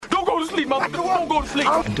sleep, motherfucker. Don't go to sleep.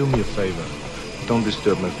 And do me a favor. Don't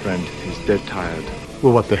disturb my friend. He's dead tired.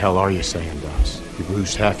 Well, what the hell are you saying to us? You've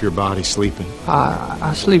lose half your body sleeping?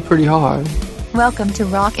 I sleep pretty hard. Welcome to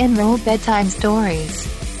Rock and Roll Bedtime Stories.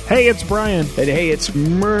 Hey, it's Brian. And hey, it's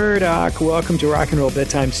Murdoch. Welcome to Rock and Roll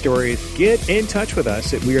Bedtime Stories. Get in touch with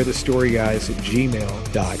us at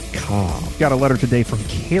wearethestoryguys@gmail.com. Got a letter today from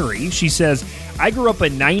Carrie. She says, I grew up a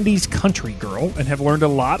 90s country girl and have learned a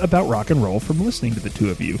lot about rock and roll from listening to the two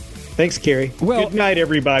of you. Thanks, Carrie. Well, good night,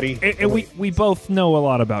 everybody. And we both know a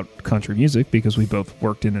lot about country music because we both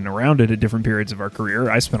worked in and around it at different periods of our career.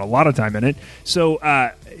 I spent a lot of time in it. So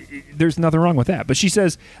there's nothing wrong with that. But she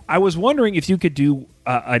says, I was wondering if you could do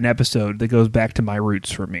an episode that goes back to my roots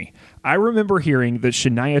for me. I remember hearing that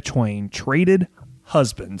Shania Twain traded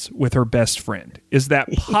husbands with her best friend. Is that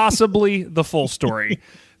possibly the full story?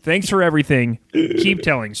 Thanks for everything. Keep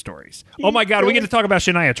telling stories. Oh, my God. We get to talk about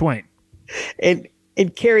Shania Twain.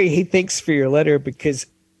 And Carrie, hey, thanks for your letter, because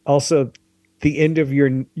also the end of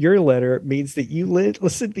your letter means that you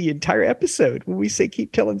listened to the entire episode when we say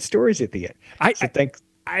keep telling stories at the end. Thanks.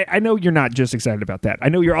 I know you're not just excited about that. I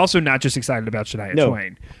know you're also not just excited about Shania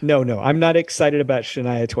Twain. No. I'm not excited about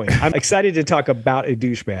Shania Twain. I'm excited to talk about a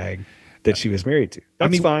douchebag that she was married to.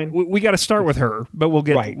 That's fine. We got to start with her, but we'll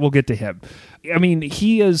get to him. I mean,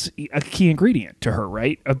 he is a key ingredient to her,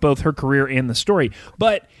 right? Of both her career and the story.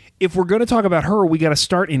 But if we're going to talk about her, we got to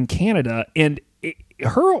start in Canada, and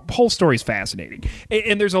her whole story is fascinating.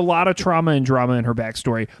 And there's a lot of trauma and drama in her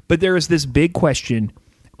backstory, but there is this big question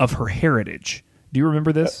of her heritage. Do you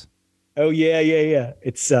remember this? Oh yeah.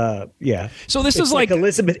 It's yeah. So this is like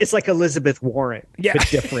Elizabeth. It's like Elizabeth Warren. Yeah, but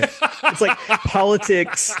different. It's like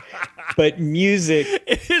politics, but music.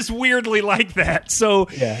 It is weirdly like that. So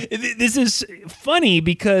yeah. This is funny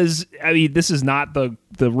because this is not the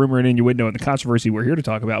rumor and innuendo and the controversy we're here to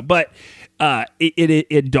talk about, but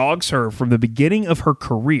it dogs her from the beginning of her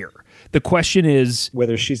career. The question is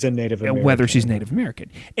whether she's a Native American. Whether she's Native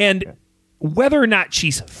American, and whether or not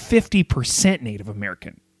she's 50% Native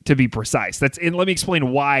American. To be precise. And let me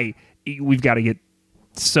explain why we've got to get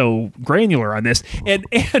so granular on this. And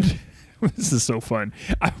this is so fun.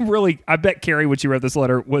 I bet Carrie, when she wrote this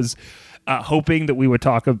letter, was hoping that we would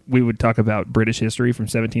talk about British history from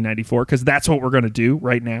 1794, because that's what we're going to do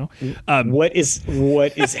right now. What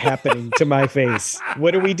is happening to my face?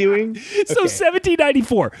 What are we doing? So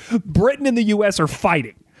 1794, Britain and the U.S. are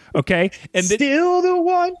fighting. Okay, and still the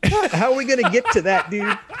one. How are we going to get to that,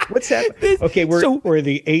 dude? What's happening? Okay, we're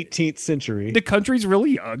the 18th century. The country's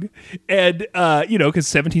really young, and because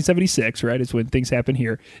 1776, right, is when things happen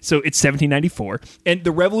here. So it's 1794, and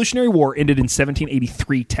the Revolutionary War ended in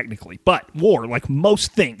 1783, technically. But war, like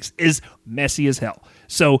most things, is messy as hell.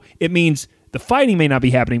 So it means the fighting may not be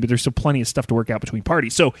happening, but there's still plenty of stuff to work out between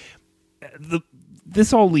parties. So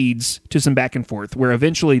this all leads to some back and forth where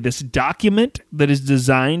eventually this document that is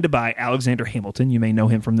designed by Alexander Hamilton, you may know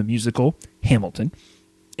him from the musical Hamilton,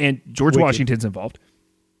 and George Washington's involved.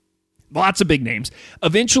 Lots of big names.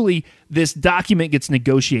 Eventually, this document gets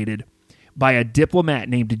negotiated by a diplomat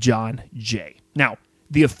named John Jay. Now,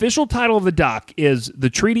 the official title of the doc is the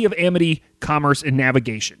Treaty of Amity, Commerce, and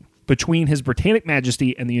Navigation between His Britannic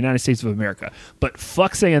Majesty and the United States of America. But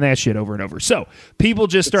fuck saying that shit over and over. So people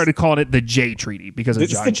just started calling it the J Treaty because of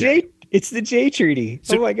John Jay. It's the J Treaty.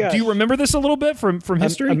 So oh my God. Do you remember this a little bit from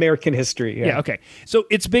history? American history. Yeah. Okay. So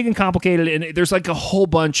it's big and complicated, and there's like a whole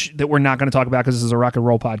bunch that we're not going to talk about because this is a rock and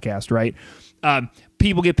roll podcast, right?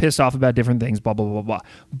 People get pissed off about different things, blah, blah, blah, blah.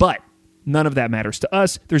 But none of that matters to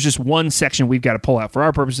us. There's just one section we've got to pull out for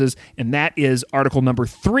our purposes, and that is Article number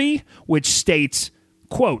 3, which states,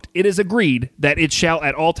 quote, it is agreed that it shall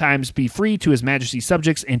at all times be free to His Majesty's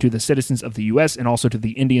subjects and to the citizens of the U.S. and also to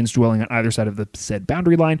the Indians dwelling on either side of the said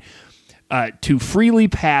boundary line to freely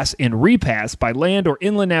pass and repass by land or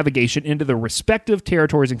inland navigation into the respective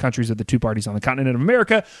territories and countries of the two parties on the continent of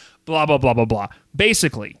America, blah, blah, blah, blah, blah.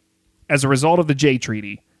 Basically, as a result of the Jay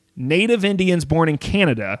Treaty, Native Indians born in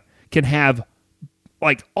Canada can have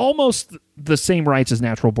like almost the same rights as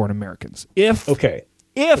natural-born Americans. If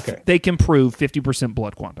they can prove 50%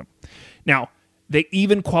 blood quantum. Now, they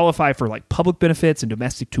even qualify for like public benefits and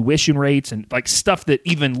domestic tuition rates and like stuff that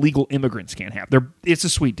even legal immigrants can't have. It's a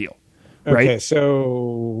sweet deal, right? Okay, so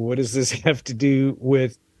what does this have to do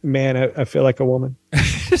with man, I feel like a woman?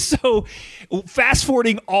 So fast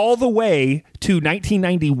forwarding all the way to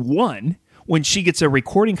 1991, when she gets a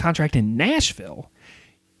recording contract in Nashville,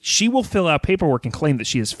 she will fill out paperwork and claim that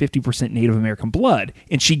she has 50% Native American blood,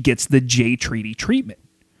 and she gets the Jay Treaty treatment.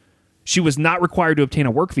 She was not required to obtain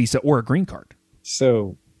a work visa or a green card.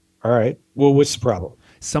 So, all right. Well, what's the problem?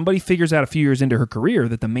 Somebody figures out a few years into her career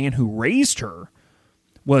that the man who raised her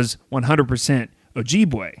was 100%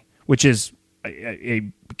 Ojibwe, which is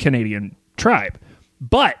a Canadian tribe.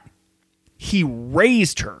 But he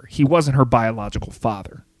raised her. He wasn't her biological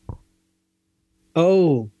father.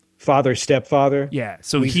 Oh, father, stepfather. Yeah.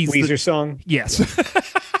 So he's Weezer song. Yes.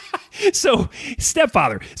 So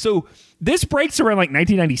stepfather. So this breaks around like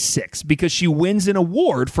 1996 because she wins an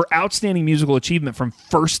award for outstanding musical achievement from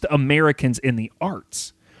First Americans in the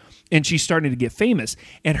Arts. And she's starting to get famous.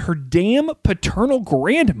 And her damn paternal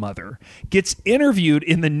grandmother gets interviewed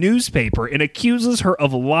in the newspaper and accuses her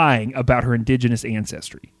of lying about her indigenous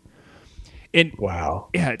ancestry. And wow.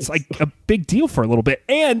 Yeah, it's like a big deal for a little bit.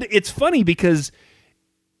 And it's funny because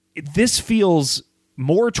this feels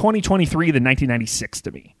more 2023 than 1996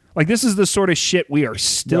 to me. Like, this is the sort of shit we are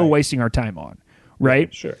still wasting our time on, right?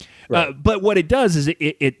 Yeah, sure. Right. But what it does is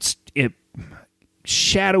it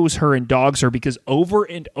shadows her and dogs her because over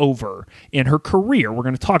and over in her career, we're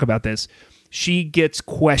going to talk about this, she gets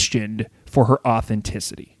questioned for her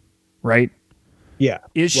authenticity, right? Yeah.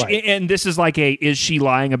 Is she, and this is like is she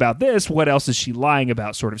lying about this? What else is she lying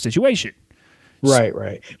about sort of situation? Right,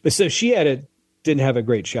 right. But so she didn't have a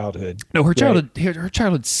great childhood. No, her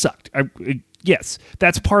childhood sucked. Yes,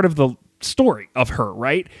 that's part of the story of her,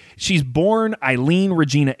 right? She's born Eileen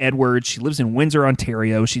Regina Edwards. She lives in Windsor,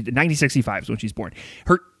 Ontario. 1965 is when she's born.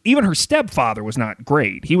 Even her stepfather was not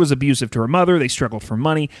great. He was abusive to her mother. They struggled for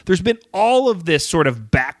money. There's been all of this sort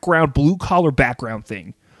of background, blue-collar background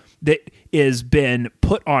thing that has been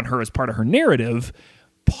put on her as part of her narrative,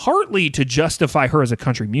 partly to justify her as a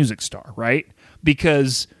country music star, right?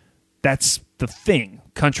 Because that's the thing.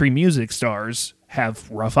 Country music stars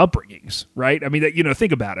have rough upbringings, right? I mean,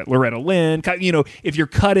 think about it. Loretta Lynn, if you're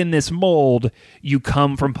cut in this mold, you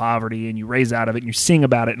come from poverty and you raise out of it and you sing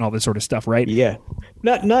about it and all this sort of stuff, right? Yeah.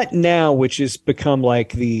 Not now, which has become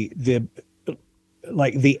like the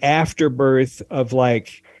afterbirth of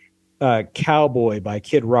like Cowboy by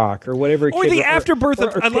Kid Rock or whatever. Or the afterbirth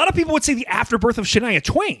of, a lot of people would say the afterbirth of Shania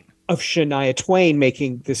Twain. Of Shania Twain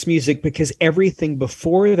making this music, because everything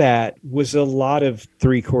before that was a lot of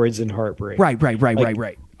three chords and heartbreak. Right. Like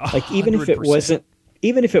 100%.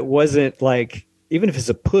 even if it wasn't like, even if it's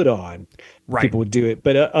a put on, people would do it.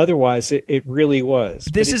 But otherwise, it really was.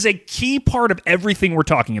 This is a key part of everything we're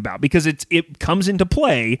talking about because it comes into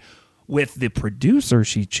play with the producer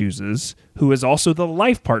she chooses, who is also the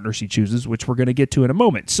life partner she chooses, which we're going to get to in a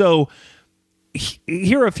moment. So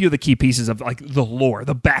here are a few of the key pieces of like the lore,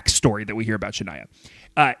 the backstory that we hear about Shania.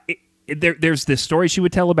 There's this story she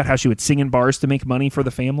would tell about how she would sing in bars to make money for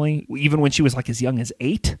the family, even when she was like as young as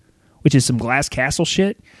 8, which is some Glass Castle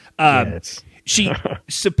shit. She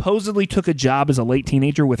supposedly took a job as a late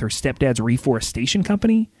teenager with her stepdad's reforestation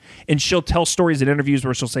company, and she'll tell stories in interviews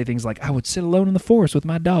where she'll say things like, I would sit alone in the forest with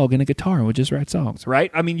my dog and a guitar and would just write songs,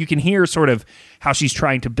 right? I mean, you can hear sort of how she's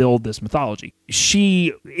trying to build this mythology.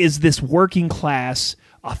 She is this working class,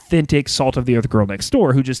 authentic, salt-of-the-earth girl next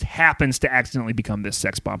door who just happens to accidentally become this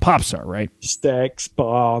sex bomb pop star, right? Sex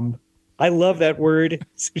bomb. I love that word.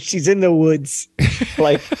 She's in the woods,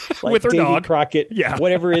 like with her Davy dog. Crockett. Yeah.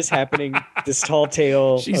 Whatever is happening, this tall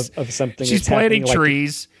tale of something. She's planting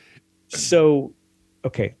trees. So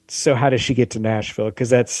how does she get to Nashville?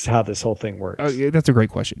 Because that's how this whole thing works. Oh, yeah, that's a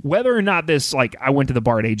great question. Whether or not this, like, I went to the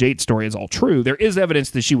bar at age 8 story is all true, there is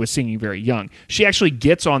evidence that she was singing very young. She actually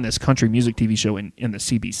gets on this country music TV show in the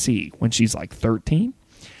CBC when she's like 13.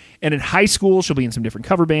 And in high school, she'll be in some different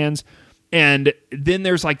cover bands. And then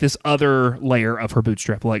there's like this other layer of her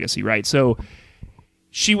bootstrap legacy, right? So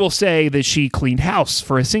she will say that she cleaned house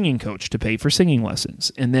for a singing coach to pay for singing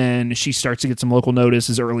lessons. And then she starts to get some local notice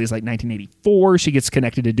as early as like 1984. She gets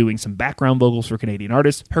connected to doing some background vocals for Canadian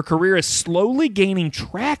artists. Her career is slowly gaining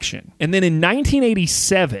traction. And then in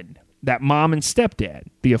 1987, that mom and stepdad,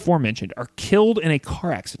 the aforementioned, are killed in a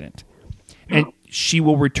car accident. And she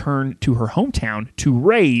will return to her hometown to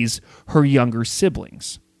raise her younger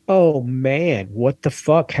siblings. Oh man, what the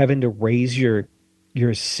fuck? Having to raise your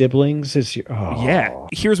siblings is Yeah.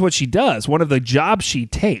 Here's what she does. One of the jobs she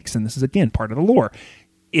takes, and this is again part of the lore,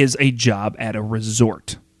 is a job at a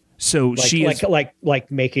resort. So she is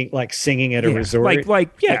making singing at a resort,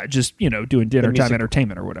 just doing dinner time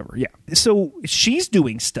entertainment or whatever. Yeah. So she's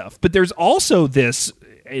doing stuff, but there's also this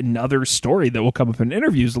another story that will come up in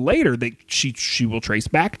interviews later that she will trace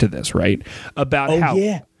back to this, right? About how.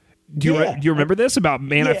 Yeah. Do you remember this about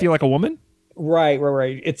Man, I Feel Like a Woman? Right.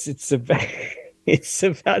 It's about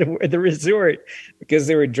the resort because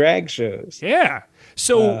there were drag shows. Yeah.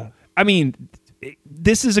 So I mean,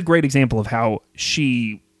 this is a great example of how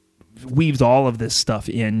she weaves all of this stuff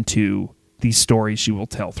into these stories she will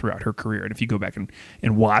tell throughout her career. And if you go back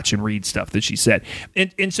and watch and read stuff that she said.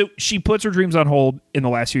 And so she puts her dreams on hold in the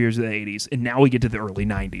last few years of the 80s, and now we get to the early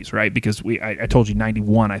 90s, right? Because I told you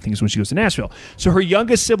 91, I think, is when she goes to Nashville. So her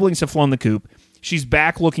youngest siblings have flown the coop. She's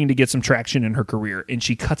back looking to get some traction in her career, and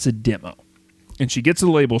she cuts a demo. And she gets a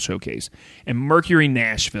label showcase, and Mercury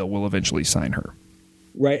Nashville will eventually sign her.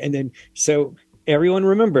 Right, and then, so everyone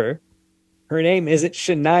remember, her name isn't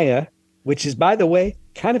Shania, which is, by the way,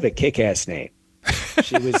 kind of a kick-ass name.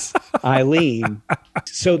 She was Eileen.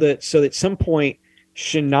 So that at some point,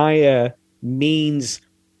 Shania means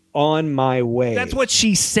on my way. That's what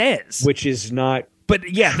she says. Which is not But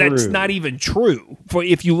yeah, true. That's not even true.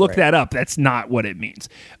 If you look that up, that's not what it means.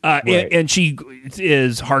 And she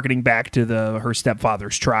is hearkening back to her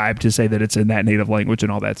stepfather's tribe to say that it's in that native language and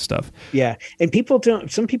all that stuff. Yeah, and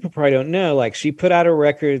some people probably don't know. Like, she put out a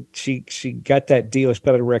record. She got that deal. She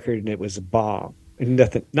put out a record, and it was a bomb. And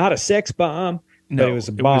nothing, not a sex bomb. No, but it was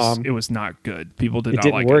a bomb. It was not good. People did not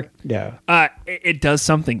didn't like work. it. No. It does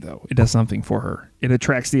something, though. It does something for her. It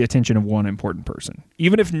attracts the attention of one important person.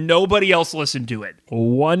 Even if nobody else listened to it,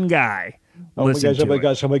 one guy listened to it. Oh my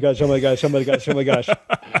gosh, oh my gosh, oh my gosh, oh my gosh, oh my gosh.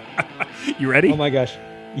 You ready? Oh my gosh.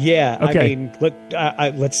 Yeah. Okay.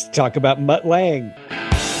 I mean, let's talk about Mutt Lange.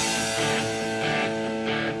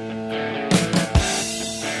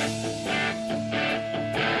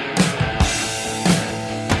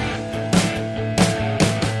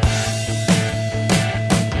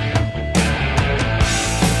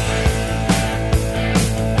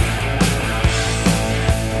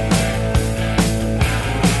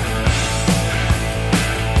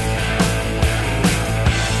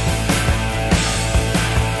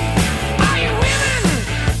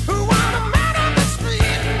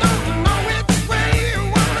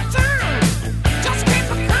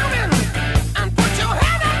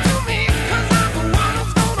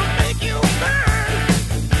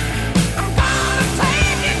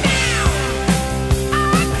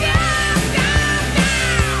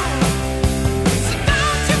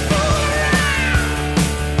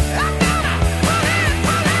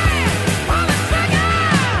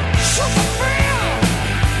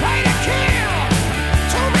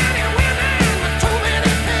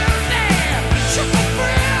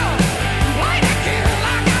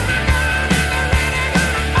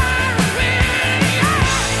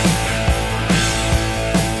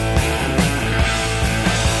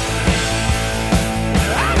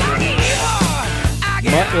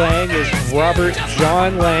 Lange is Robert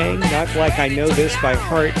John Lange. Not like I know this by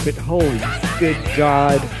heart, but holy good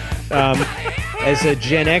God. As a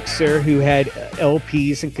Gen Xer who had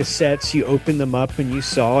LPs and cassettes, you opened them up and you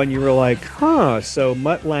saw and you were like, huh. So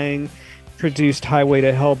Mutt Lange produced Highway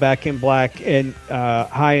to Hell, Back in Black, and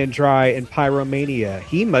High and Dry, and Pyromania.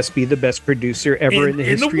 He must be the best producer ever in the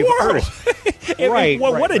history of Earth.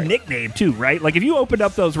 What a nickname, too, right? Like, if you opened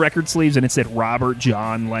up those record sleeves and it said Robert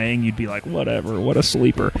John Lange, you'd be like, whatever, what a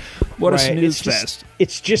sleeper. What a snooze fest.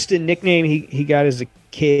 It's just a nickname he got as a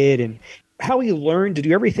kid, and how he learned to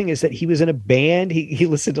do everything is that he was in a band. He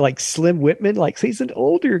listened to, like, Slim Whitman. Like, so he's an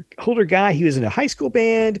older guy. He was in a high school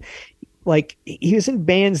band. Like, he was in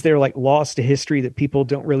bands that are, like, lost to history that people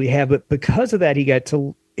don't really have. But because of that, he got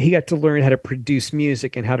to learn how to produce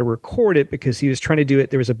music and how to record it, because he was trying to do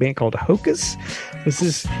it. There was a band called Hocus. This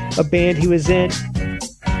is a band he was in.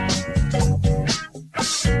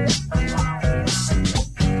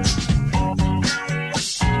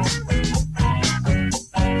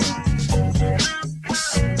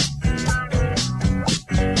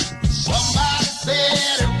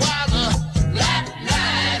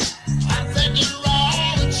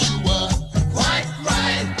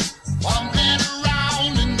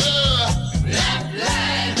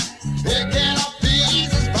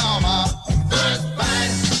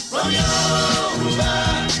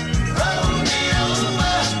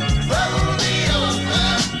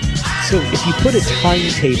 So if you put a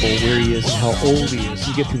timetable where he is and how old he is,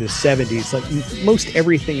 you get through the 70s. Like, most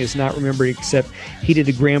everything is not remembered except he did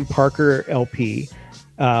a Graham Parker LP.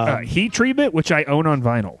 Heat Treatment, which I own on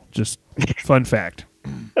vinyl. Just fun fact.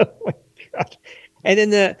 Oh my God.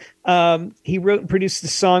 And then he wrote and produced the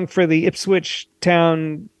song for the Ipswich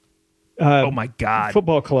Town oh my God,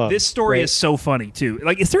 football club. This story is so funny too.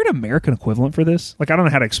 Like, is there an American equivalent for this? Like, I don't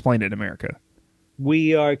know how to explain it in America.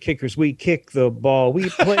 We are kickers. We kick the ball. We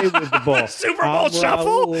play with the ball. Super Bowl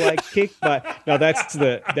shuffle. Like kick by. No, that's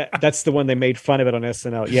the one they made fun of it on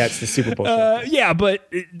SNL. Yeah, it's the Super Bowl shuffle. Yeah, but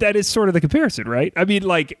that is sort of the comparison, right? I mean,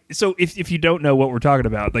 like, so if you don't know what we're talking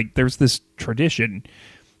about, like, there's this tradition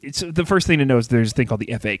it's the first thing to know is there's a thing called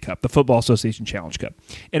the FA Cup, the Football Association Challenge Cup.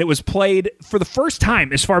 And it was played for the first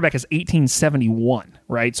time as far back as 1871,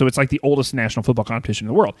 right? So it's like the oldest national football competition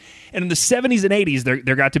in the world. And in the 70s and 80s,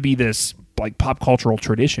 there got to be this like pop cultural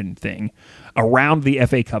tradition thing around the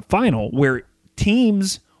FA Cup final where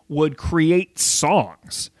teams would create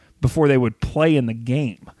songs before they would play in the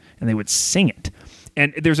game, and they would sing it.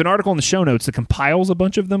 And there's an article in the show notes that compiles a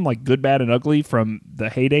bunch of them, like good, bad, and ugly from the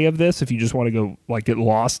heyday of this, if you just want to go like get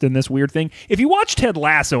lost in this weird thing. If you watch Ted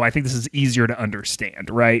Lasso, I think this is easier to understand,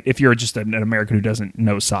 right? If you're just an American who doesn't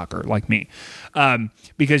know soccer like me.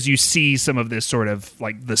 Because you see some of this sort of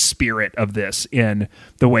like the spirit of this in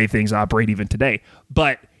the way things operate even today.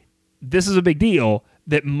 But this is a big deal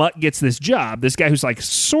that Mutt gets this job, this guy who's like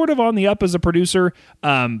sort of on the up as a producer,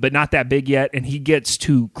 but not that big yet, and he gets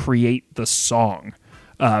to create the song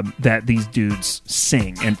that these dudes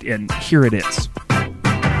sing, and here it is.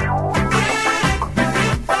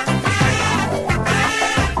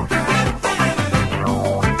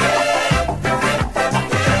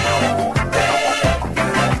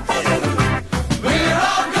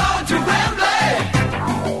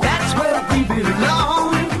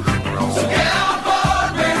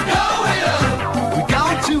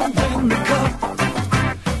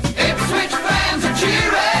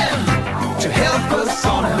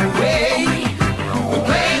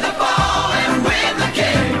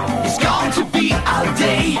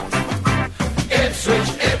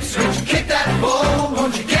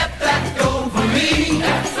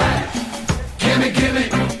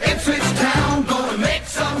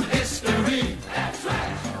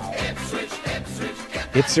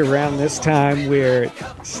 It's around this time where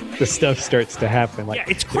the stuff starts to happen. Like, yeah,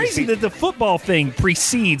 it's crazy that the football thing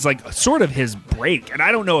precedes like sort of his break, and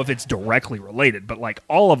I don't know if it's directly related, but like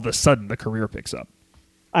all of the sudden the career picks up.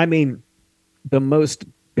 I mean,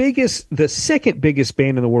 the second biggest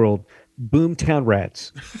band in the world, Boomtown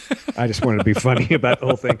Rats. I just wanted to be funny about the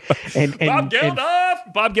whole thing. And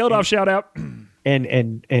Bob Geldof, shout out.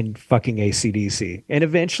 And fucking AC/DC, and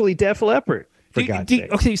eventually Def Leppard. For God's sake.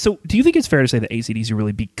 Okay, so do you think it's fair to say that AC/DC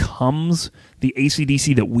really becomes the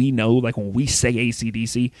AC/DC that we know? Like when we say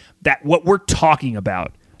AC/DC, that what we're talking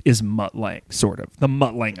about is Mutt Lange, sort of the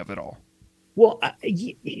Mutt Lange of it all. Well,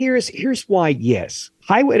 here's why. Yes,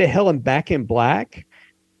 Highway to Hell and Back in Black,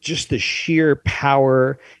 just the sheer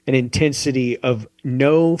power and intensity of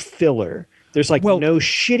no filler. There's no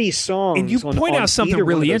shitty songs. And you point out something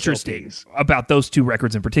really interesting about those two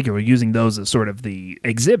records in particular, using those as sort of the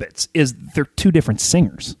exhibits, is they're two different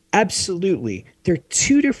singers. Absolutely. They're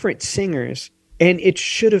two different singers, and it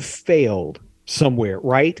should have failed somewhere,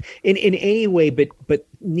 right? In any way, but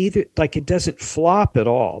neither, like, it doesn't flop at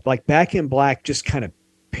all. Like Back in Black just kind of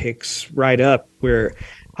picks right up where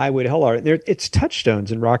Highway to Hell are. It's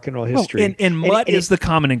touchstones in rock and roll history. And Mutt is the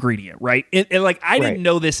common ingredient, right? And I didn't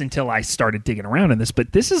know this until I started digging around in this,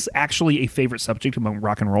 but this is actually a favorite subject among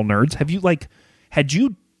rock and roll nerds. Had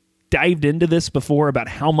you dived into this before about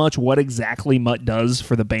how much, what exactly Mutt does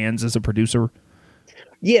for the bands as a producer?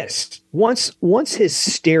 Yes. Once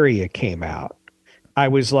Hysteria came out, I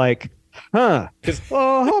was like, huh? Because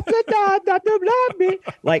hope that not love me.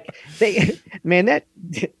 Like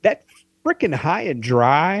that freaking High and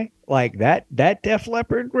Dry, like that Def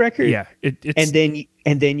Leppard record. Yeah,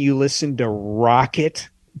 and then you listen to Rocket.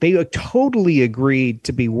 They totally agreed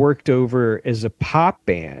to be worked over as a pop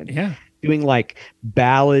band. Yeah, doing like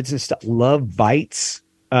ballads and stuff. Love Bites.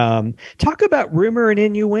 Talk about rumor and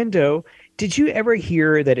innuendo. Did you ever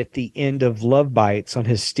hear that at the end of Love Bites on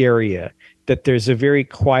Hysteria that there's a very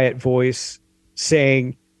quiet voice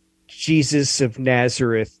saying, "Jesus of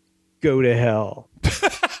Nazareth, go to hell"?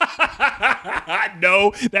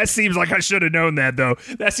 No, that seems like I should have known that, though.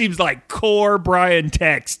 That seems like core Brian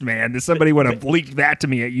text, man. That somebody would have leaked that to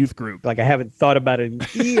me at youth group. Like I haven't thought about it in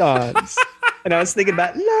eons. And I was thinking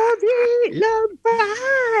about love you, love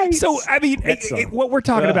Bites. So, I mean, what we're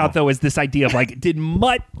talking about, though, is this idea of like, did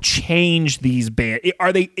Mutt change these bands?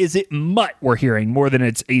 Is it Mutt we're hearing more than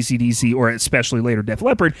it's AC/DC or especially later Def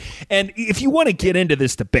Leppard? And if you want to get into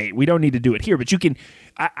this debate, we don't need to do it here, but you can,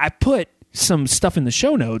 I put some stuff in the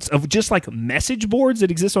show notes of just like message boards that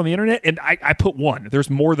exist on the internet. And I put one,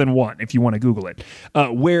 there's more than one if you want to Google it,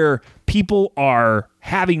 where people are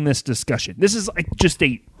having this discussion. This is like just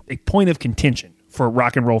a point of contention for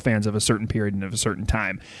rock and roll fans of a certain period and of a certain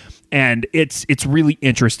time. And it's really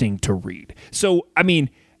interesting to read. So, I mean,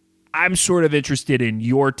 I'm sort of interested in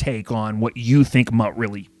your take on what you think Mutt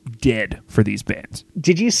really did for these bands.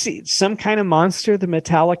 Did you see Some Kind of Monster, the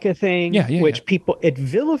Metallica thing? Which people, it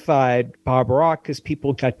vilified Bob Rock because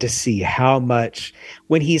people got to see how much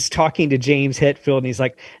when he's talking to James Hetfield and he's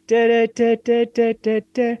like, da da da da da da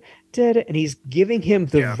da da, and he's giving him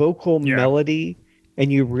the vocal melody,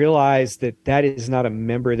 and you realize that is not a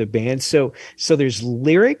member of the band. So there's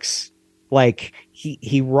lyrics. Like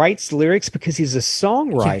he writes lyrics because he's a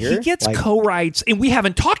songwriter. He gets co-writes, and we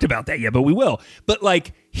haven't talked about that yet, but we will. But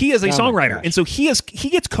like he is a songwriter, and so he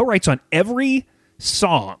gets co-writes on every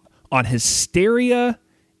song on Hysteria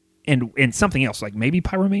and something else, like maybe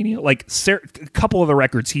Pyromania. Like a couple of the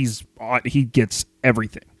records he gets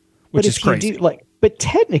everything, which is crazy. But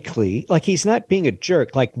technically, like he's not being a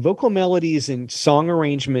jerk. Like vocal melodies and song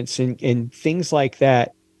arrangements and things like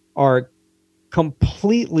that are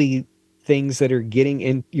completely things that are getting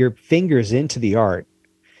in your fingers into the art.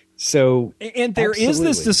 So, and there is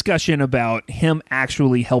this discussion about him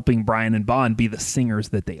actually helping Brian and Bon be the singers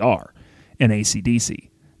that they are in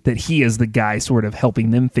AC/DC, that he is the guy sort of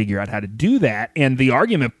helping them figure out how to do that. And the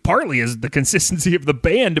argument partly is the consistency of the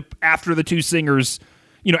band after the two singers,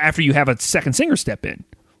 after you have a second singer step in.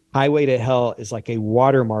 Highway to Hell is like a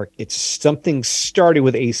watermark. It's something started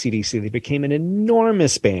with AC/DC. They became an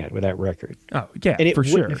enormous band with that record. Oh, yeah, and it for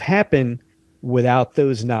wouldn't sure. have happened without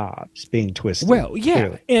those knobs being twisted. Well, yeah.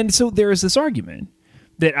 Clearly. And so there is this argument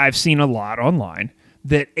that I've seen a lot online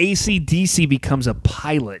that AC/DC becomes a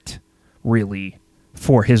pilot, really,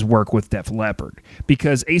 for his work with Def Leppard,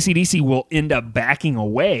 because AC/DC will end up backing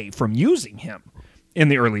away from using him in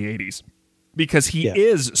the early 80s. Because he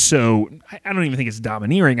is so, I don't even think it's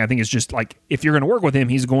domineering. I think it's just like, if you're going to work with him,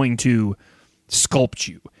 he's going to sculpt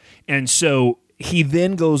you. And so he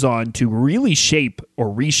then goes on to really shape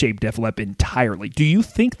or reshape Def Leppard entirely. Do you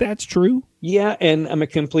think that's true? Yeah, and I'm a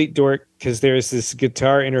complete dork because there's this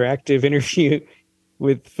Guitar Interactive interview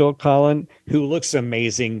with Phil Collin, who looks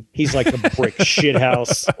amazing. He's like a brick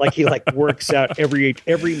shithouse. Like he works out every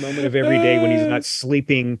moment of every day when he's not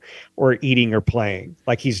sleeping or eating or playing.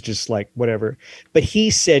 Like he's just like whatever. But he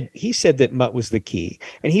said that Mutt was the key,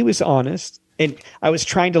 and he was honest. And I was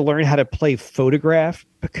trying to learn how to play Photograph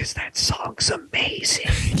because that song's amazing.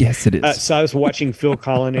 Yes, it is. So I was watching Phil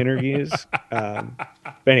Collin interviews. But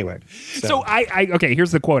anyway. So okay,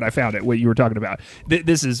 here's the quote. I found it, what you were talking about.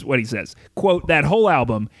 This is what he says. Quote, "That whole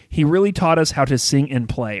album, he really taught us how to sing and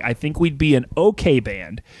play. I think we'd be an okay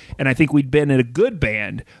band, and I think we'd been in a good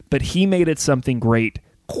band, but he made it something great.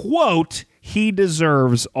 Quote, he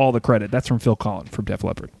deserves all the credit." That's from Phil Collin from Def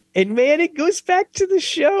Leppard. And man, it goes back to the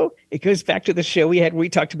show. It goes back to the show we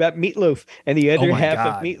talked about Meatloaf, and the other half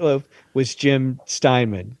of Meatloaf was Jim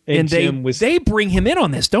Steinman. And they bring him in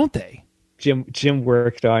on this, don't they? Jim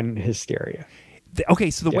worked on Hysteria.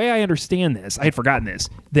 Okay, so the way I understand this, I had forgotten this,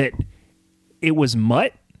 that it was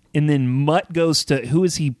Mutt, and then Mutt goes to, who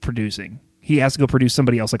is he producing? He has to go produce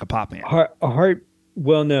somebody else, like a pop band.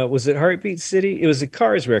 Well, no, was it Heartbeat City? It was a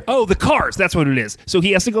Cars record. Oh, the Cars. That's what it is. So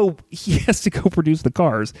he has to go produce the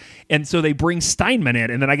Cars. And so they bring Steinman in,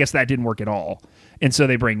 and then I guess that didn't work at all. And so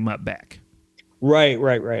they bring Mutt back. Right.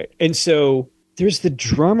 And so there's the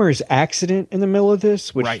drummer's accident in the middle of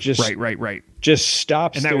this, which right. just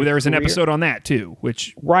stops. And there was an episode on that too,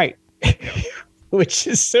 which which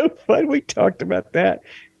is so fun. We talked about that.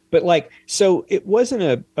 But so it wasn't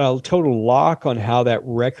a total lock on how that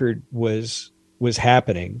record was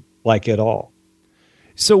happening, at all.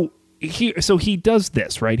 So he does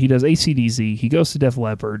this, right? He does AC/DC. He goes to Def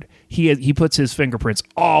Leppard. He puts his fingerprints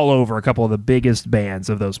all over a couple of the biggest bands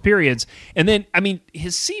of those periods. And then, I mean,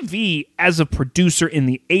 his CV as a producer in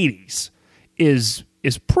the 80s is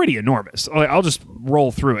pretty enormous. I'll just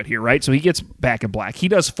roll through it here, right? So he gets Back in Black. He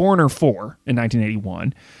does Foreigner 4 in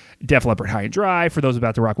 1981. Def Leppard High and Dry. For those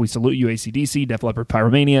about to rock, we salute you. AC/DC. Def Leppard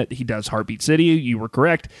Pyromania. He does Heartbeat City. You were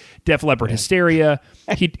correct. Def Leppard Hysteria.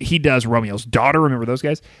 He does Romeo's Daughter. Remember those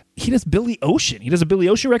guys? He does Billy Ocean. He does a Billy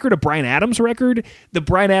Ocean record, a Bryan Adams record, the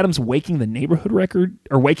Bryan Adams Waking the Neighborhood record,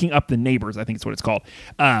 or Waking Up the Neighbors, I think it's what it's called,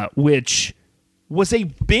 which was a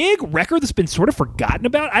big record that's been sort of forgotten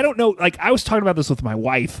about. I don't know. I was talking about this with my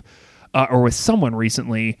wife or with someone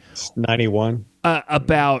recently. 91.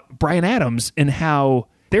 About Bryan Adams and how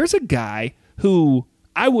there's a guy who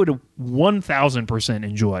I would 1,000%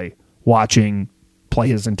 enjoy watching play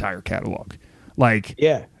his entire catalog.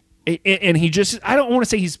 And he just, I don't want to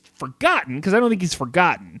say he's forgotten, because I don't think he's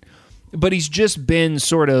forgotten, but he's just been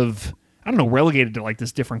sort of, I don't know, relegated to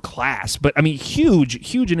this different class. But I mean, huge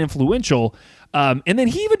and influential. And then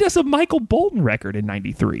he even does a Michael Bolton record in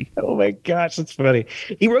 93. Oh my gosh, that's funny.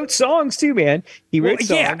 He wrote songs too, man. He wrote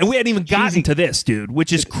songs. Yeah, and we hadn't even gotten to this, dude,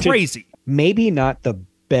 which is crazy. Maybe not the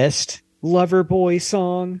best Loverboy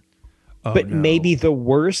song, but no. maybe the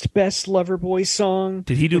worst Best Loverboy song.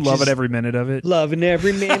 Did he do Love It Every Minute of it? Loving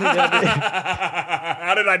Every Minute of it.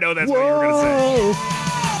 How did I know that's what you were going to say?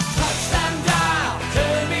 Touchdown dial,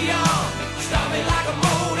 turn me on, start me like a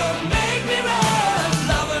motor, make me run.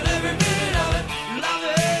 Loving every minute of it,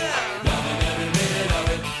 loving every minute of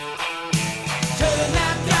it. Turn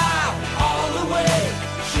that dial all the way,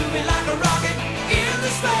 shoot me like a rocket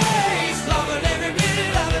into space. Loving every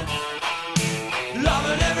minute of it,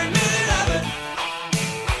 loving every minute of it,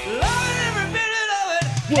 loving every minute of it.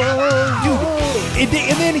 Dude,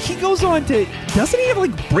 and then he goes on to, doesn't he have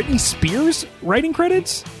like Britney Spears writing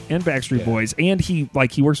credits and Backstreet Boys, and he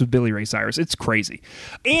works with Billy Ray Cyrus. It's crazy.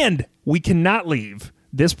 And we cannot leave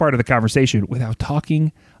this part of the conversation without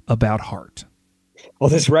talking about Heart. Oh,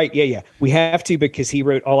 that's right. Yeah. We have to, because he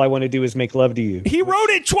wrote All I Want to Do Is Make Love to You. He wrote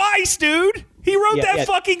it twice, dude. He wrote that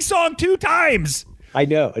fucking song 2 times. I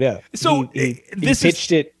know. So he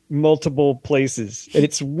pitched it multiple places, and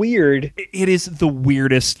it's weird. It is the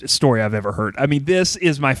weirdest story I've ever heard. I mean, this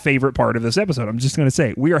is my favorite part of this episode. I'm just going to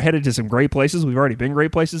say, we are headed to some great places. We've already been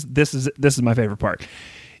great places. This is my favorite part.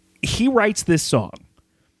 He writes this song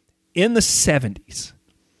in the 70s,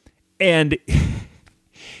 and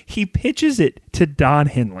he pitches it to Don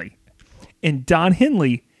Henley, and Don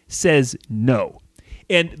Henley says no.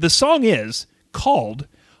 And the song is called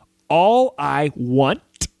All I Want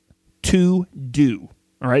to Do.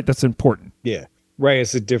 All right, that's important. Yeah, right.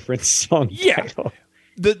 It's a different song title.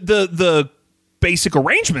 The basic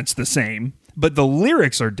arrangement's the same, but the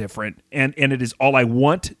lyrics are different, and it is All I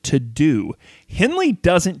Want to Do. Henley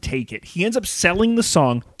doesn't take it. He ends up selling the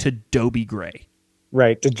song to Dobie Gray.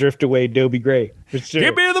 Right, to Drift Away, Dobie Gray. Sure.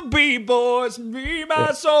 Give me the B-boys, be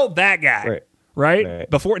my soul. That guy. Right?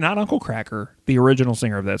 Before, not Uncle Cracker, the original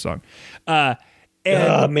singer of that song.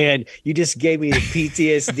 Oh man, you just gave me the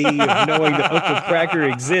PTSD of knowing that Uncle Cracker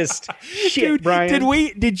exists. Shit, dude, Brian.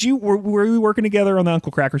 Were we working together on the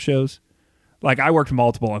Uncle Cracker shows? Like, I worked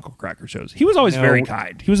multiple Uncle Cracker shows. He was always very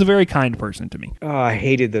kind. He was a very kind person to me. Oh, I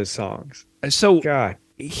hated those songs. So God,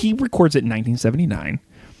 he records it in 1979,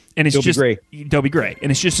 and it's Dobie Gray,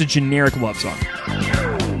 and it's just a generic love song.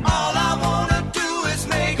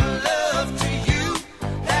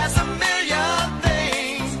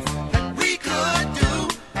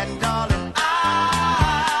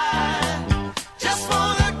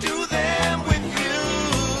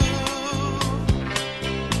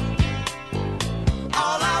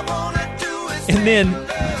 And then,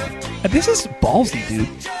 this is ballsy, dude.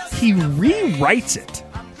 He rewrites it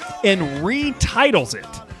and retitles it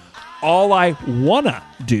All I Wanna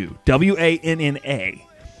Do, WANNA.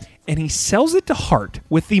 And he sells it to Heart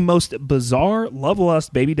with the most bizarre love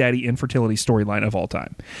lust baby daddy infertility storyline of all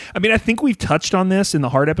time. I mean, I think we've touched on this in the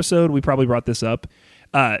Heart episode. We probably brought this up.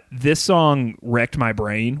 This song wrecked my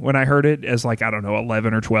brain when I heard it as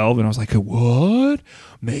 11 or 12. And I was like, what?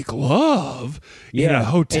 Make love in a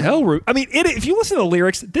hotel room? I mean, if you listen to the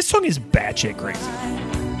lyrics, this song is batshit crazy.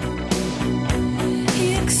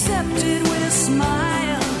 He accepted with a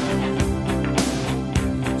smile.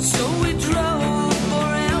 So we drove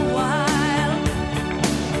for a while.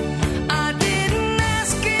 I didn't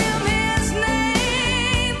ask him his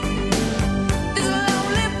name. This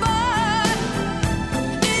lonely boy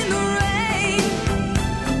in the rain.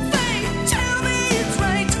 Fate, tell me it's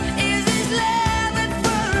right. Is this love at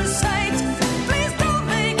first sight? Please don't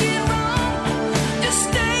make it wrong. Just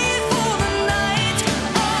stay for the night.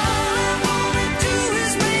 All I wanna do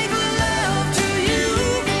is make love to you.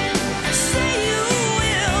 Say you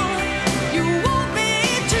will. You want me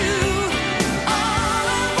to. All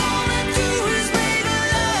I wanna do is make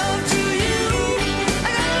love to you. I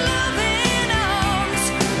got loving arms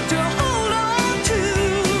to hold on to.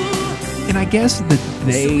 And I guess that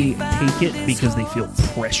they take it because they feel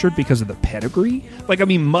pressured because of the pedigree.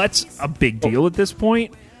 Mutt's a big deal at this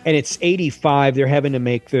point. and it's 85. They're having to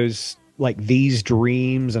make those These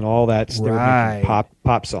Dreams and all that. Right.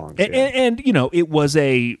 Pop songs. And you know, it was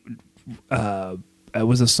a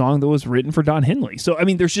song that was written for Don Henley. So, I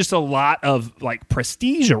mean, there's just a lot of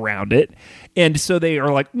prestige around it. And so they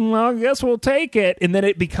are like, well, I guess we'll take it. And then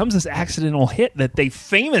it becomes this accidental hit that they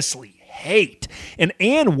famously hate. And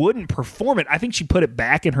Anne wouldn't perform it. I think she put it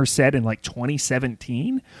back in her set in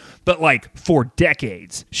 2017. But for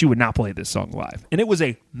decades, she would not play this song live. And it was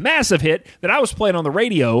a massive hit that I was playing on the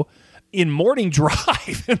radio in Morning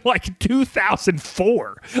Drive in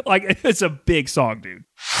 2004. It's a big song, dude.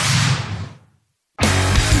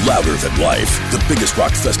 Louder Than Life, the biggest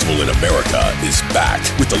rock festival in America, is back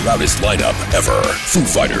with the loudest lineup ever. Foo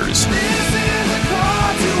Fighters,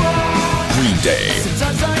 Green Day,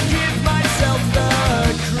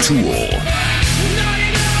 Tool,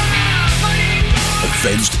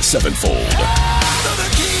 Avenged Sevenfold,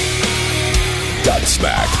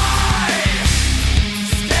 Godsmack,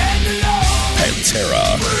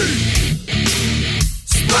 Pantera,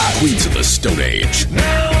 Queens of the Stone Age,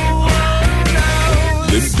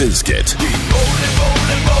 Limp Bizkit,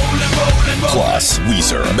 plus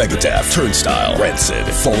Weezer, Megadeth, Turnstile, Rancid,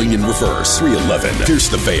 Falling in Reverse, 311, Pierce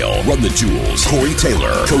the Veil, Run the Jewels, Corey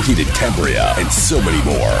Taylor, Coheed and Cambria, and so many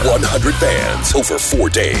more. 100 bands over 4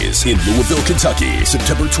 days in Louisville, Kentucky,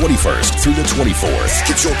 September 21st through the 24th.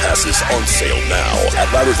 Get your passes on sale now at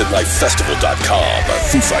louderthanlifefestival.com.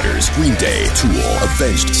 Foo Fighters, Green Day, Tool,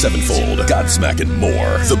 Avenged Sevenfold, Godsmack, and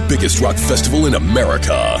more. The biggest rock festival in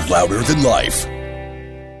America. Louder Than Life.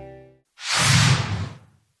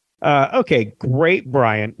 Okay, great,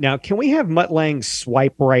 Brian. Now, can we have Mutt Lange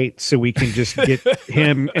swipe right so we can just get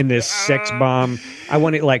him in this sex bomb? I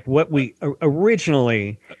want it like what we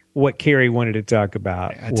originally, what Carrie wanted to talk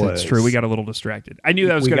about. That's true. We got a little distracted. I knew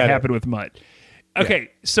that was going to happen with Mutt.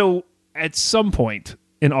 Okay, so at some point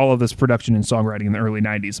in all of this production and songwriting in the early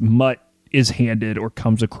 90s, Mutt is handed or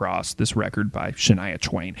comes across this record by Shania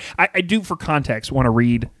Twain. I do, for context, want to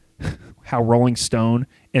read how Rolling Stone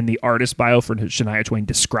and the artist bio for Shania Twain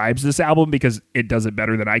describes this album because it does it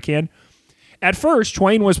better than I can. At first,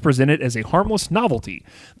 Twain was presented as a harmless novelty.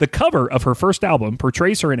 The cover of her first album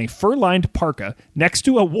portrays her in a fur-lined parka next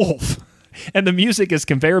to a wolf, and the music is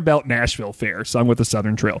Conveyor Belt Nashville Fair, sung with a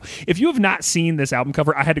Southern trill. If you have not seen this album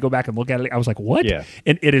cover, I had to go back and look at it. I was like, what? Yeah.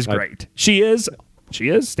 And it is great. She is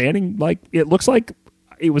standing like, it looks like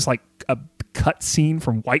it was like a cut scene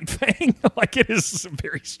from White Fang. Like, it is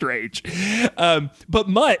very strange. But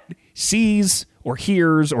Mutt sees or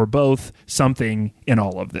hears or both something in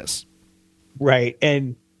all of this. Right.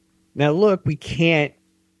 And now look, we can't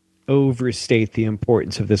overstate the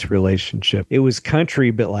importance of this relationship. It was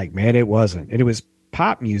country, but like, man, it wasn't. And it was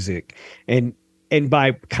pop music. And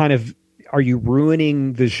by kind of, are you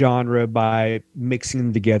ruining the genre by mixing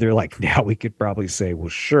them together? Like, now we could probably say, well,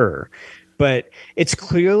 sure. But it's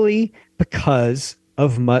clearly because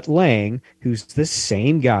of Mutt Lange, who's the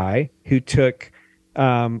same guy who took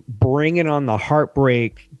Bringing on the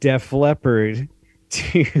Heartbreak, Def Leppard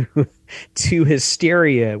to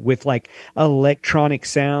hysteria with like electronic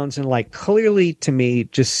sounds, and like clearly to me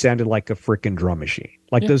just sounded like a freaking drum machine.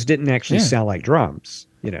 Like those didn't actually sound like drums,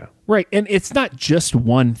 you know? Right. And it's not just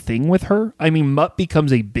one thing with her. I mean, Mutt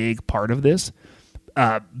becomes a big part of this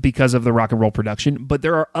because of the rock and roll production, but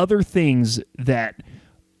there are other things that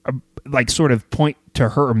are, like, sort of point to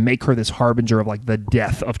her or make her this harbinger of like the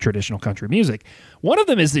death of traditional country music. One of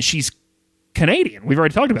them is that she's Canadian. We've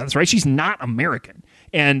already talked about this, right? She's not American.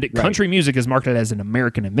 And country music is marketed as an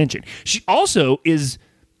American invention. She also is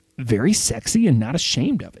very sexy and not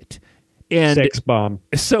ashamed of it. And sex bomb.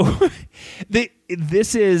 So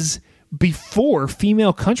this is before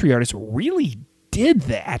female country artists really did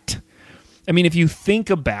that. I mean, if you think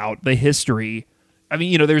about the history, I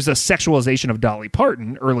mean, you know, there's a sexualization of Dolly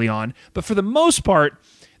Parton early on, but for the most part,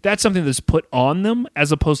 that's something that's put on them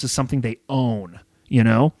as opposed to something they own, you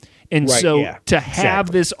know? And to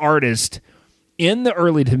have this artist in the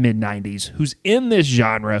early to mid 90s who's in this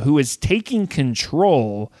genre, who is taking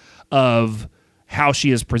control of how she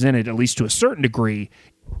is presented, at least to a certain degree,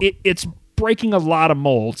 it's breaking a lot of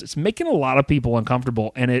molds. It's making a lot of people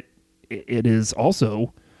uncomfortable, and it is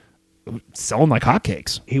also selling like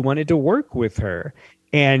hotcakes. He wanted to work with her,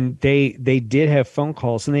 and they did have phone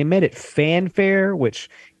calls, and they met at Fanfare, which,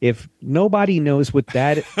 if nobody knows what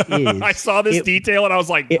that is, I saw this detail and I was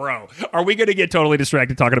like, bro, are we going to get totally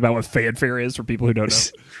distracted talking about what Fanfare is for people who don't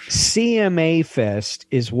know? CMA Fest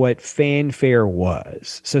is what Fanfare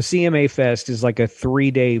was. So CMA Fest is like a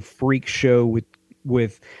 3-day freak show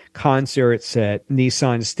with concerts at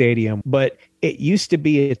Nissan Stadium, but it used to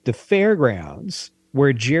be at the fairgrounds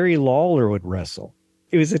where Jerry Lawler would wrestle.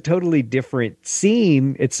 It was a totally different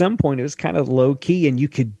scene. At some point, it was kind of low key, and you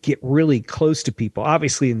could get really close to people.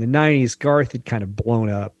 Obviously, in the 90s, Garth had kind of blown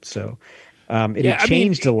up, so it had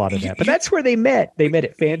changed a lot of that. But that's where they met. They met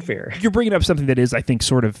at Fanfare. You're bringing up something that is, I think,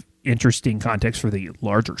 sort of interesting context for the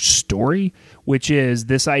larger story, which is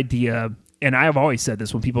this idea. And I've always said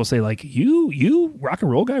this when people say, like, you rock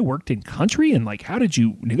and roll guy worked in country, and like, how did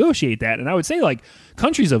you negotiate that? And I would say, like,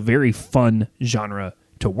 country's a very fun genre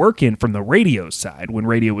to work in from the radio side, when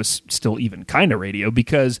radio was still even kind of radio,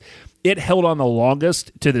 because it held on the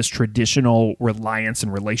longest to this traditional reliance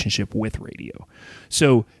and relationship with radio.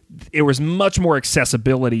 So it was much more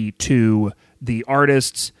accessibility to the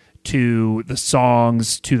artists, to the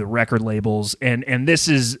songs, to the record labels, and this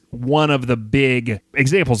is one of the big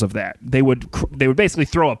examples of that. They would basically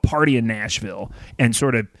throw a party in Nashville and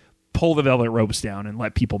sort of pull the velvet ropes down and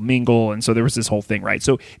let people mingle. And so there was this whole thing, right?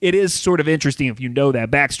 So it is sort of interesting if you know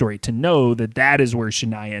that backstory to know that that is where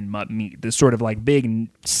Shania and Mutt meet, this sort of like big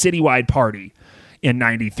citywide party in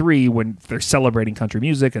 93 when they're celebrating country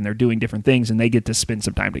music and they're doing different things and they get to spend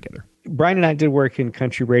some time together. Brian and I did work in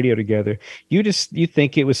country radio together. You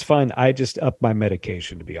think it was fun. I just upped my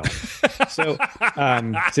medication, to be honest. So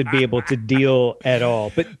to be able to deal at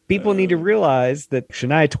all. But people need to realize that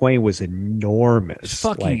Shania Twain was enormous.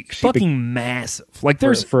 Fucking massive. Like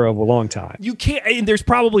there's for a long time. You can't, and there's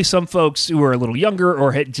probably some folks who are a little younger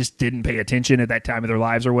or just didn't pay attention at that time of their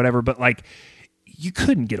lives or whatever, but like, you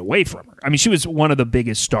couldn't get away from her. I mean, she was one of the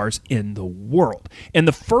biggest stars in the world. And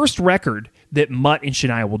the first record that Mutt and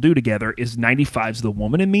Shania will do together is 95's The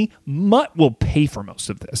Woman in Me. Mutt will pay for most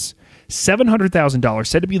of this. $700,000,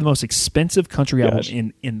 said to be the most expensive country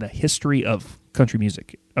album in the history of country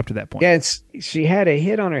music up to that point. Yeah, she had a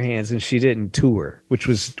hit on her hands and she didn't tour, which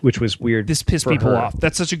was weird. This pissed people off.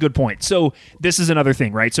 That's such a good point. So this is another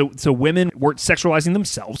thing, right? So women weren't sexualizing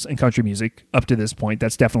themselves in country music up to this point.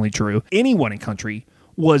 That's definitely true. Anyone in country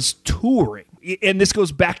was touring. And this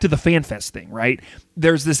goes back to the fan fest thing, right?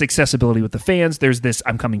 There's this accessibility with the fans. There's this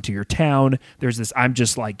I'm coming to your town. There's this I'm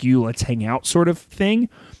just like you, let's hang out sort of thing.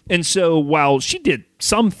 And so while she did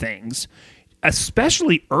some things,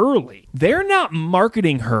 especially early, they're not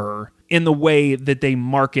marketing her in the way that they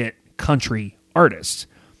market country artists.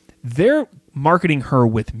 They're marketing her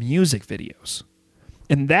with music videos.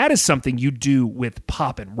 And that is something you do with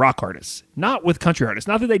pop and rock artists, not with country artists.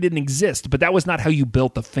 Not that they didn't exist, but that was not how you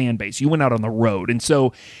built the fan base. You went out on the road. And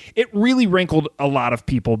so it really rankled a lot of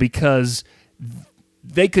people because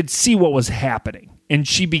they could see what was happening. And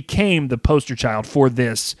she became the poster child for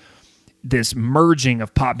this merging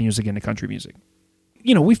of pop music into country music.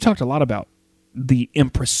 You know, we've talked a lot about the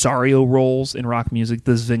impresario roles in rock music,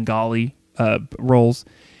 the Zvengali roles.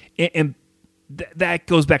 And that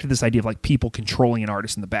goes back to this idea of like people controlling an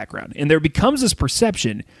artist in the background. And there becomes this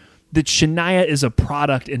perception that Shania is a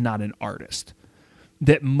product and not an artist,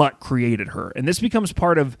 that Mutt created her. And this becomes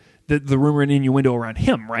part of the rumor and innuendo around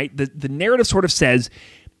him, right? The narrative sort of says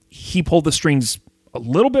he pulled the strings a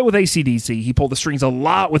little bit with AC/DC, he pulled the strings a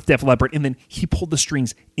lot with Def Leppard, and then he pulled the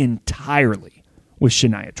strings entirely with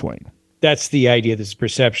Shania Twain. That's the idea, this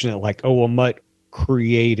perception that like, oh, well, Mutt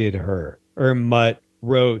created her, or Mutt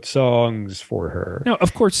wrote songs for her. Now,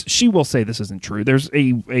 of course, she will say this isn't true. There's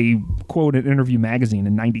a quote in Interview Magazine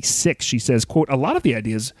in 96. She says, quote, a lot of the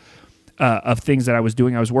ideas of things that I was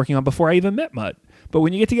doing, I was working on before I even met Mutt. But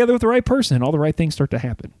when you get together with the right person, all the right things start to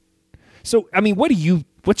happen. So, I mean,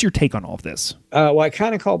 what's your take on all of this? Well, I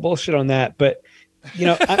kind of call bullshit on that, but you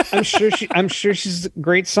know, I'm sure she's a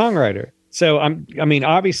great songwriter. So I mean,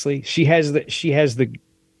 obviously she has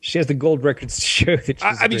the gold records to show that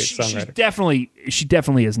she's a great songwriter. She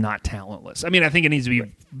definitely is not talentless. I mean, I think it needs to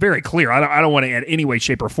be very clear. I don't want to in any way,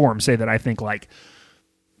 shape, or form say that I think like,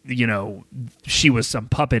 you know, she was some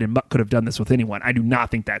puppet and Mutt could have done this with anyone. I do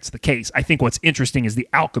not think that's the case. I think what's interesting is the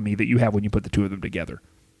alchemy that you have when you put the two of them together.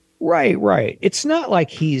 Right. It's not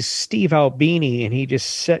like he's Steve Albini and he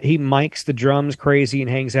mics the drums crazy and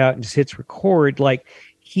hangs out and just hits record. Like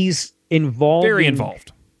he's involved. Very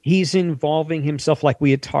involved. He's involving himself, like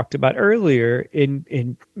we had talked about earlier,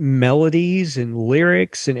 in melodies and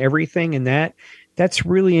lyrics and everything, and that's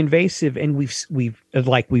really invasive. And we've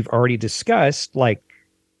already discussed, like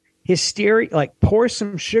hysteria, like Pour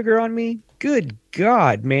Some Sugar on Me. Good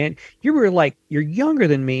God, man, you're younger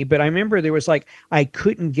than me, but I remember there was like I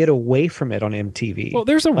couldn't get away from it on MTV. Well,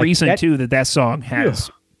 there's a reason too that song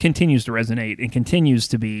continues to resonate and continues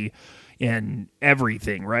to be in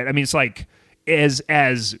everything, right? I mean, it's like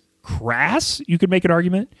as crass, you could make an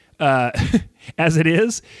argument, as it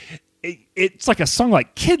is, it's like a song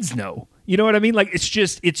like kids know. You know what I mean? Like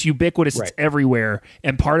it's ubiquitous, right. It's everywhere,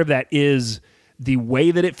 and part of that is the way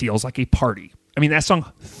that it feels like a party. I mean, that song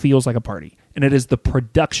feels like a party, and it is the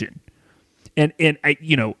production. And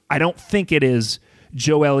I don't think it is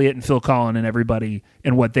Joe Elliott and Phil Collin and everybody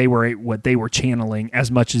and what they were channeling as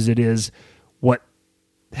much as it is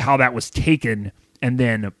how that was taken and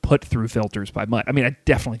then put through filters by Mutt. I mean, I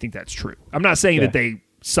definitely think that's true. I'm not saying that they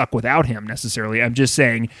suck without him necessarily. I'm just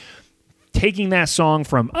saying taking that song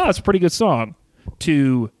from, it's a pretty good song,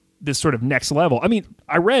 to this sort of next level. I mean,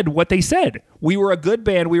 I read what they said. We were a good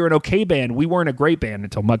band. We were an okay band. We weren't a great band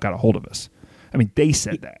until Mutt got a hold of us. I mean, they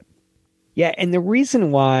said that. Yeah, and the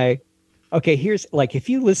reason why, okay, here's, like, if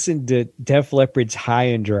you listen to Def Leppard's High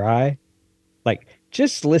and Dry, like,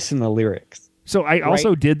 just listen to the lyrics. So I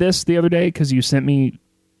also did this the other day because you sent me,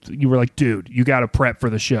 you were like, dude, you got to prep for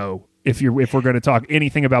the show If we're going to talk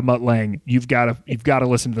anything about Mutt Lange, you've got to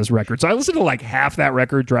listen to this record. So I listened to like half that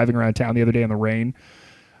record driving around town the other day in the rain,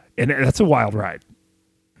 and that's a wild ride.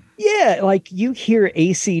 Yeah, like you hear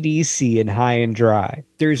AC/DC in High and Dry.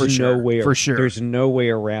 There's no way There's no way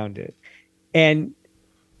around it. And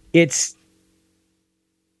it's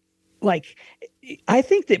like, I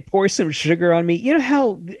think that Pour Some Sugar on Me. You know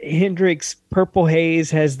how Hendrix Purple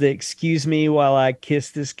Haze has the "Excuse Me While I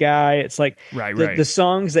Kiss This Guy"? It's like the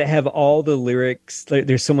songs that have all the lyrics.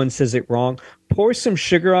 There's someone says it wrong. Pour Some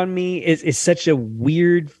Sugar on Me is such a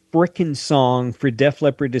weird frickin' song for Def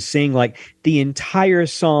Leppard to sing. Like the entire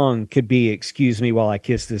song could be "Excuse Me While I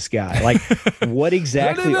Kiss This Guy." Like what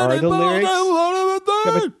exactly are the lyrics?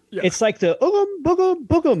 It's like the boogum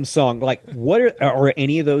boogum song. Like what are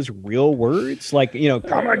any of those real words? Like, you know,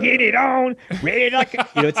 come on, get it on, ready like,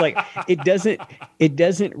 you know, it's like it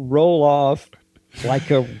doesn't roll off like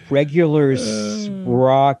a regular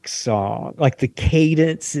rock song. Like the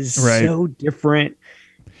cadence is so different.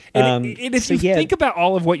 And if you think about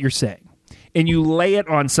all of what you're saying, and you lay it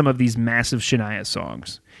on some of these massive Shania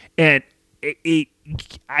songs, and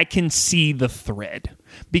I can see the thread,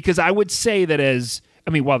 because I would say that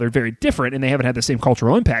while they're very different and they haven't had the same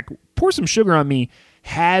cultural impact, Pour Some Sugar on Me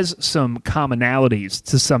has some commonalities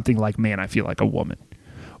to something like Man, I Feel Like a Woman,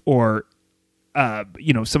 or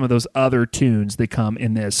some of those other tunes that come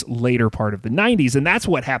in this later part of the 90s, and that's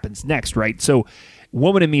what happens next, right? So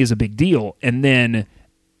Woman and Me is a big deal, and then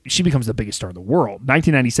she becomes the biggest star in the world.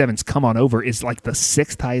 1997's Come On Over is like the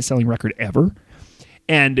 6th highest selling record ever,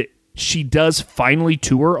 and she does finally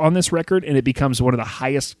tour on this record, and it becomes one of the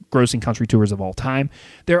highest grossing country tours of all time.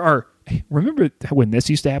 Remember when this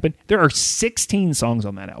used to happen? There are 16 songs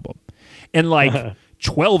on that album, and like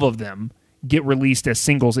 12 of them get released as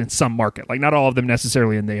singles in some market. Like not all of them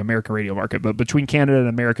necessarily in the American radio market, but between Canada and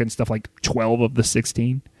America and stuff, like 12 of the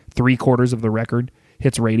 16, 3/4 of the record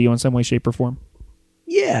hits radio in some way, shape, or form.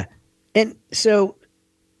 Yeah. And so,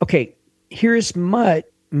 okay, here's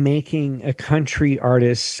Mutt making a country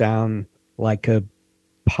artist sound like a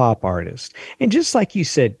pop artist. And just like you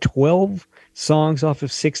said, 12 songs off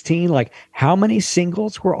of 16, like how many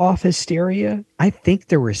singles were off Hysteria? I think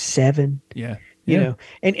there were 7. Yeah. You know,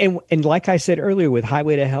 and like I said earlier with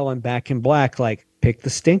Highway to Hell and Back in Black, like pick the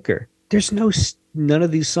stinker. There's none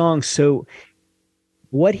of these songs. So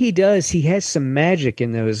what he does, he has some magic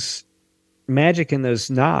in those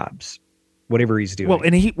knobs, whatever he's doing. Well,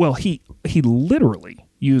 and he literally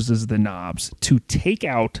uses the knobs to take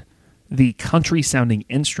out the country sounding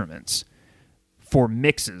instruments for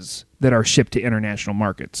mixes that are shipped to international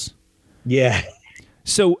markets. Yeah.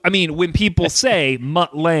 So, I mean, when people say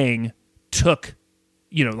Mutt Lange took,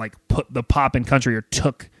 put the pop in country or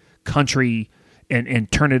took country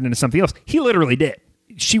and turned it into something else, he literally did.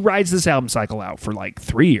 She rides this album cycle out for like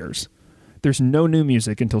 3 years. There's no new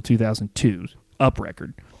music until 2002's Up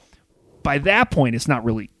record. By that point, it's not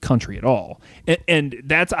really country at all. And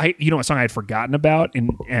that's, a song I had forgotten about,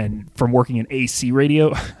 and from working in AC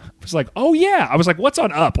radio, I was like, oh yeah. I was like, what's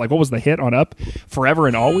on Up? Like, what was the hit on Up? Forever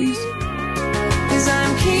and Always? 'Cause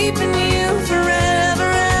I'm keeping you forever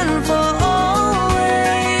and for always.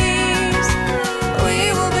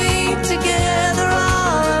 We will be together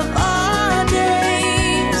all of our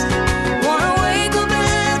days. Wanna wake up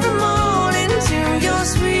every morning to your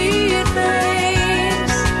sweet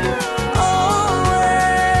face. Always.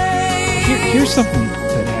 Here's something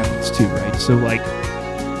that happens too, right? So like,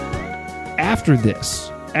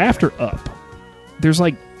 after Up, there's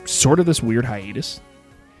like sort of this weird hiatus.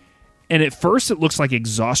 And at first it looks like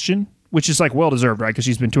exhaustion, which is like well-deserved, right? Because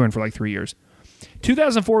she's been touring for like 3 years.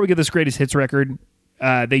 2004, we get this greatest hits record.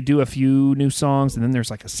 They do a few new songs, and then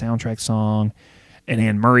there's like a soundtrack song, an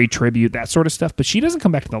Anne Murray tribute, that sort of stuff. But she doesn't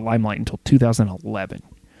come back to the limelight until 2011.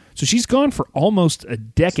 So she's gone for almost a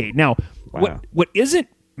decade. Now, what isn't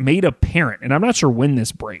made apparent, and I'm not sure when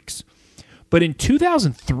this breaks, but in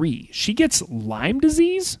 2003, she gets Lyme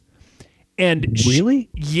disease. And really?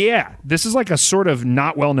 Yeah. This is like a sort of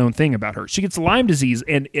not well-known thing about her. She gets Lyme disease,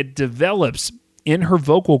 and it develops in her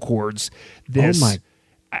vocal cords this... Oh my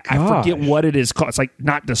gosh. I forget what it is called. It's like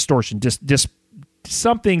not distortion, just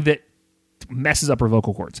something that messes up her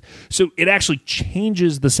vocal cords. So it actually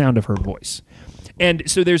changes the sound of her voice. And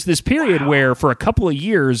so there's this period where for a couple of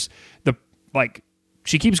years,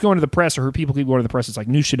 she keeps going to the press, or her people keep going to the press. It's like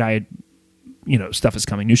new Shania, stuff is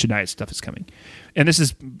coming. New Shania stuff is coming. And this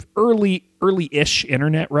is early-ish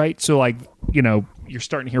internet, right? So like, you're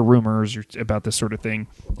starting to hear rumors about this sort of thing,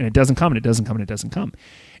 and it doesn't come, and it doesn't come, and it doesn't come.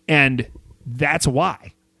 And that's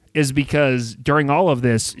why, is because during all of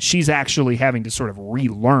this, she's actually having to sort of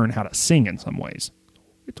relearn how to sing in some ways.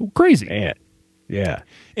 It's crazy. Man. Yeah.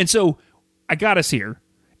 And so I got us here.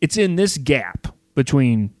 It's in this gap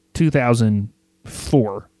between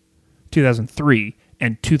 2004, 2003,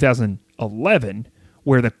 and 2011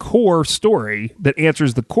 where the core story that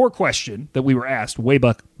answers the core question that we were asked way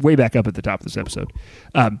back up at the top of this episode,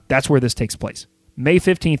 that's where this takes place. May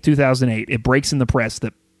 15th, 2008, it breaks in the press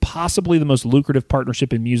that possibly the most lucrative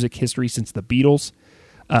partnership in music history since the Beatles,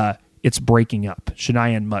 it's breaking up.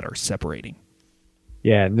 Shania and Mutt are separating.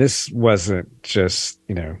 Yeah, and this wasn't just,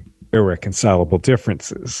 irreconcilable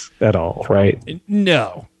differences at all, right?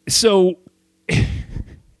 No. So,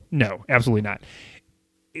 no, absolutely not.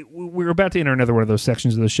 We're about to enter another one of those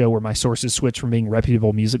sections of the show where my sources switch from being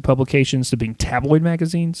reputable music publications to being tabloid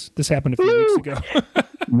magazines. This happened a few weeks ago.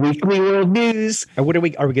 Weekly World News. What are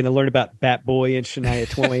we going to learn about Bat Boy and Shania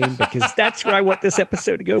Twain? Because that's where I want this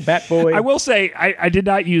episode to go, Bat Boy. I will say, I did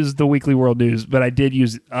not use the Weekly World News, but I did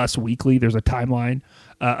use Us Weekly. There's a timeline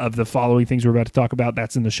of the following things we're about to talk about.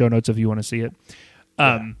 That's in the show notes if you want to see it.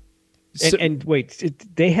 And wait,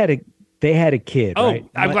 they had a kid, right?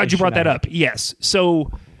 I'm glad you brought that up. Yes. So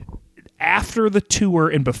after the tour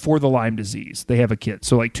and before the Lyme disease, they have a kid.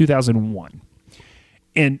 So like 2001.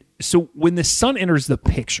 And so when the son enters the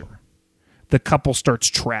picture, the couple starts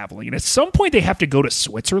traveling. And at some point they have to go to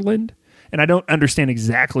Switzerland. And I don't understand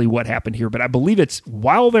exactly what happened here, but I believe it's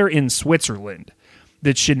while they're in Switzerland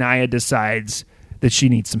that Shania decides that she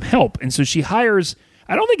needs some help. And so she hires,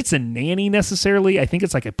 I don't think it's a nanny necessarily. I think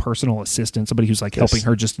it's like a personal assistant, somebody who's like helping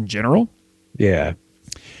her just in general. Yeah.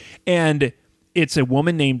 And it's a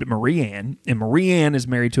woman named Marie Ann. And Marie Ann is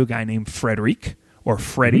married to a guy named Frederick, or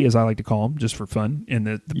Freddie, as I like to call him, just for fun in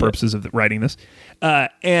the purposes of writing this.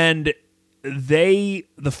 And the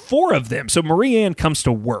four of them, so Marie Ann comes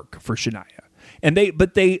to work for Shania.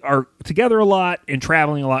 But they are together a lot and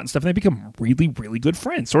traveling a lot and stuff. And they become really, really good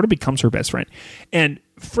friends, sort of becomes her best friend. And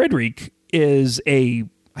Frederick is I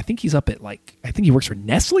think he's up at I think he works for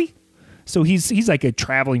Nestle. So he's like a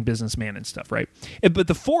traveling businessman and stuff, right? But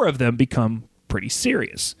the four of them become pretty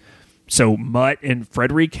serious. So Mutt and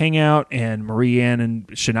Frederick hang out, and Marie Ann and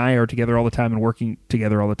Shania are together all the time and working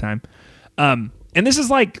together all the time. And this is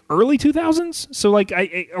like early 2000s, so like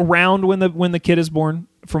around when the kid is born,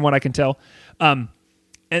 from what I can tell. And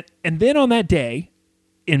then on that day,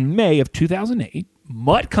 in May of 2008,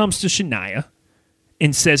 Mutt comes to Shania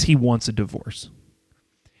and says he wants a divorce,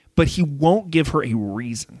 but he won't give her a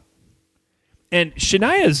reason. And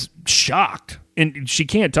Shania's shocked, and she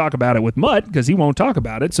can't talk about it with Mutt because he won't talk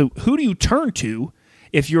about it. So who do you turn to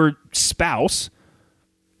if your spouse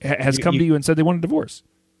has come to you and said they want a divorce?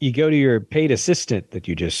 You go to your paid assistant that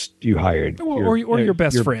you hired, or your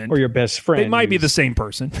best friend, or your best friend. They might be the same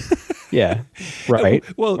person. Yeah, right.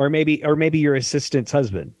 Well, or maybe your assistant's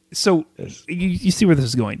husband. So you see where this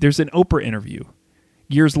is going. There's an Oprah interview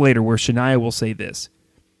years later where Shania will say this.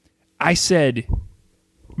 I said,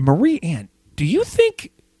 Marie Ann, do you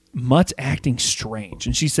think Mutt's acting strange?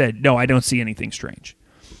 And she said, no, I don't see anything strange.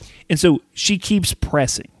 And so she keeps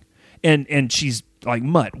pressing. And she's like,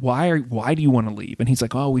 Mutt, why do you want to leave? And he's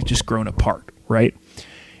like, oh, we've just grown apart, right?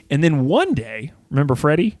 And then one day, remember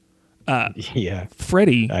Freddie? Yeah.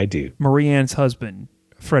 Freddie, I do. Marie Ann's husband,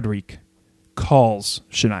 Frederick, calls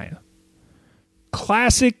Shania.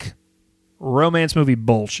 Classic romance movie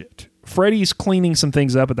bullshit. Freddie's cleaning some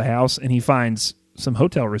things up at the house, and he finds some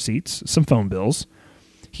hotel receipts, some phone bills.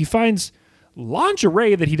 He finds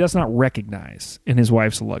lingerie that he does not recognize in his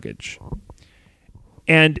wife's luggage.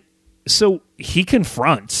 And so he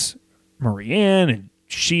confronts Marie Ann, and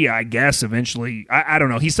she, I guess, eventually, I don't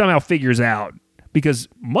know, he somehow figures out, because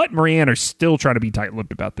Mutt and Marie Ann are still trying to be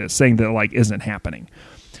tight-lipped about this, saying that, like, isn't happening.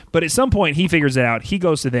 But at some point, he figures it out. He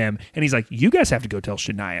goes to them, and he's like, you guys have to go tell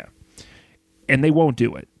Shania. And they won't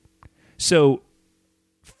do it. So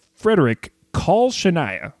Frederick calls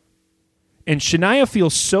Shania, and Shania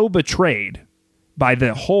feels so betrayed by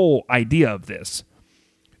the whole idea of this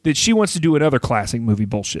that she wants to do another classic movie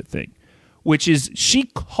bullshit thing, which is she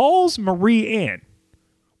calls Marie Ann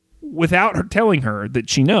without her telling her that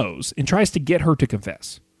she knows and tries to get her to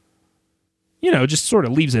confess. You know, just sort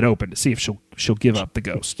of leaves it open to see if she'll give up the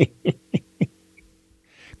ghost.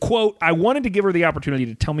 Quote, I wanted to give her the opportunity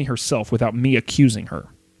to tell me herself without me accusing her.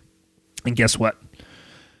 And guess what?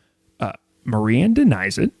 Marie Ann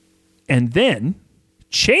denies it and then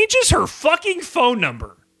changes her fucking phone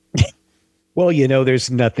number. Well, you know,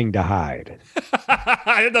 there's nothing to hide.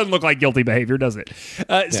 It doesn't look like guilty behavior, does it?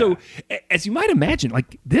 So, as you might imagine,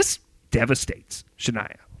 like, this devastates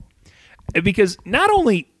Shania. Because not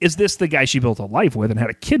only is this the guy she built a life with and had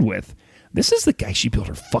a kid with, this is the guy she built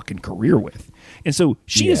her fucking career with. And so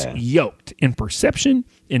she is yoked in perception,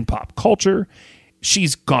 in pop culture.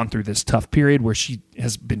 she's gone through this tough period where she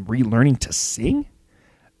has been relearning to sing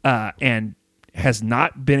and has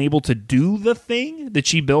not been able to do the thing that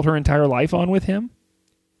she built her entire life on with him.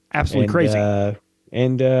 Absolutely crazy.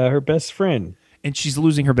 And her best friend. And she's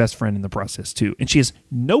losing her best friend in the process, too. And she has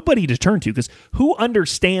nobody to turn to, because who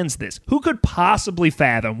understands this? Who could possibly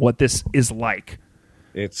fathom what this is like?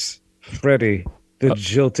 It's Freddie, the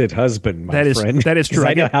jilted husband, my friend. That is true.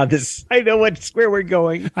 I know where we're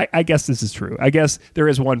going. I guess this is true. I guess there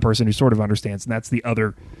is one person who sort of understands, and that's the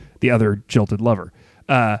other jilted lover.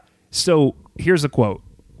 So here's a quote.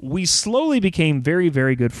 We slowly became very,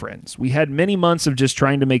 very good friends. We had many months of just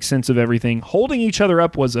trying to make sense of everything. Holding each other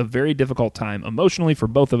up was a very difficult time emotionally for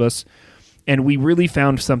both of us, and we really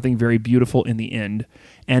found something very beautiful in the end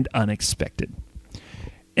and unexpected.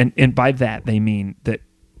 And by that, they mean that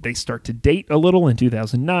they start to date a little in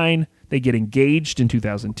 2009, they get engaged in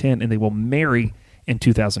 2010, and they will marry in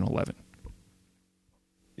 2011.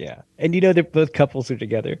 Yeah. And that both couples are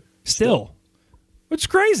together. Still. It's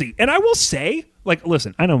crazy. And I will say,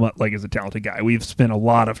 listen, I know Mutt is a talented guy. We've spent a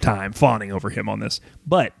lot of time fawning over him on this.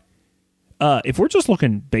 But if we're just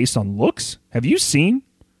looking based on looks, have you seen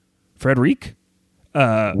Frederic?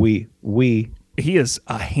 He is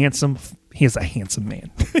a handsome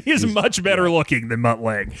man. He's much better looking than Mutt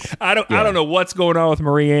Lange. I don't know what's going on with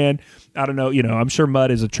Marianne. I don't know. I'm sure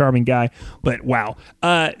Mutt is a charming guy, but wow.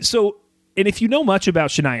 And if you know much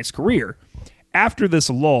about Shania's career, after this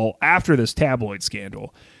lull, after this tabloid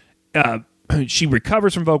scandal, she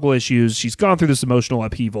recovers from vocal issues. She's gone through this emotional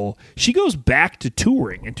upheaval. She goes back to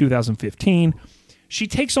touring in 2015. She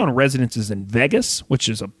takes on residences in Vegas, which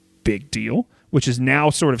is a big deal, which is now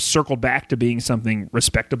sort of circled back to being something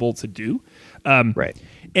respectable to do. Right.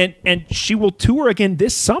 And she will tour again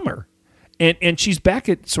this summer. And she's back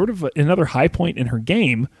at sort of another high point in her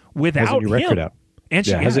game without has a new him. record out. And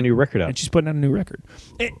she has a new record out. And she's putting out a new record.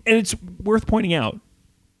 And it's worth pointing out,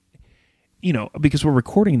 because we're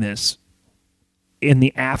recording this in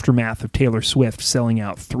the aftermath of Taylor Swift selling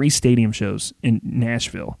out 3 stadium shows in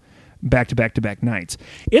Nashville, back-to-back-to-back nights.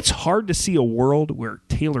 It's hard to see a world where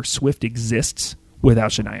Taylor Swift exists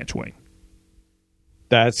without Shania Twain.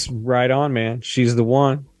 That's right on, man. She's the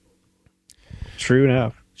one. True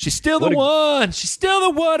enough. She's still the one. She's still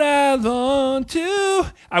the one I long to.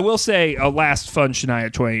 I will say a last fun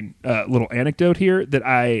Shania Twain little anecdote here that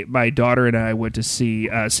my daughter and I went to see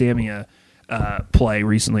Shania play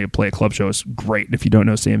recently. Play a club show. It's great. And if you don't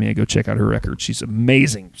know Shania, go check out her record. She's an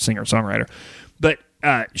amazing singer-songwriter. But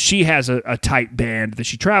she has a tight band that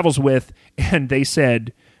she travels with, and they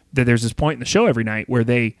said that there's this point in the show every night where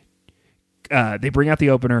they bring out the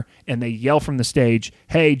opener and they yell from the stage,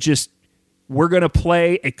 "Hey, we're going to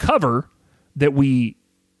play a cover that we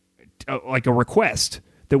like a request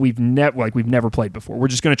that we've never played before. We're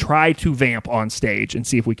just going to try to vamp on stage and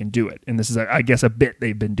see if we can do it." And this is, I guess, a bit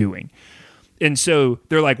they've been doing. And so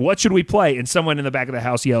they're like, "What should we play?" And someone in the back of the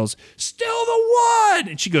house yells, "Still the one!"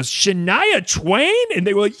 And she goes, "Shania Twain?" And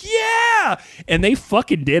they were like, "Yeah!" And they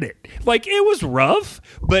fucking did it. It was rough,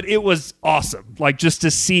 but it was awesome. Just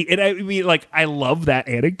to see it. I mean, I love that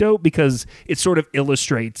anecdote because it sort of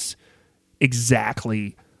illustrates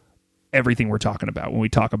exactly everything we're talking about when we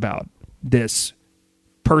talk about this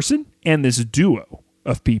person and this duo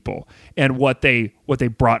of people and what they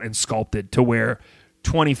brought and sculpted to where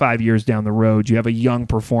 25 years down the road you have a young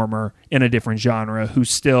performer in a different genre who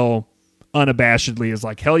still unabashedly is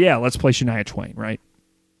like, hell yeah, let's play Shania Twain, right?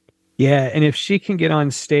 Yeah, and if she can get on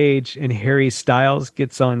stage and Harry Styles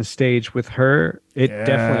gets on stage with her, it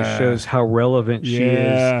definitely shows how relevant she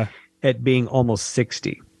is at being almost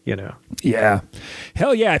 60. Yeah.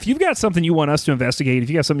 Hell yeah. If you've got something you want us to investigate, if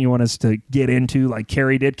you got something you want us to get into like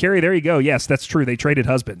Carrie did. Carrie, there you go. Yes, that's true. They traded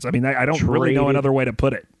husbands. I mean, I don't really know another way to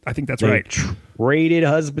put it. I think that's right. Traded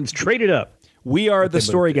husbands. Traded up. We are the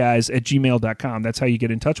story guys at gmail.com. That's how you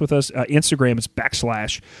get in touch with us. Instagram is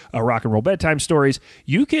 / rock and roll bedtime stories.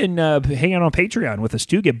 You can hang out on Patreon with us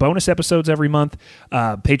too. Get bonus episodes every month.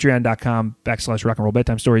 Patreon.com / rock and roll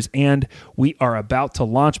bedtime stories. And we are about to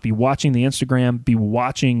launch. Be watching the Instagram, be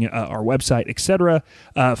watching our website, etc.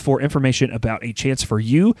 For information about a chance for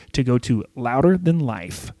you to go to Louder Than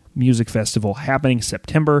Life Music Festival happening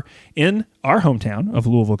September in our hometown of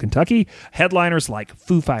Louisville, Kentucky. Headliners like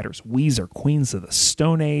Foo Fighters, Weezer, Queens of the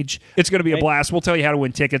Stone Age. It's going to be a blast. We'll tell you how to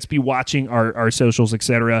win tickets. Be watching our socials,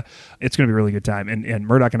 etc. It's going to be a really good time. And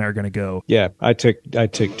Murdoch and I are going to go. Yeah, I took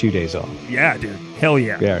 2 days off. Yeah, dude. Hell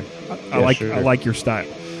yeah. Yeah. I like your style.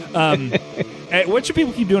 Hey, what should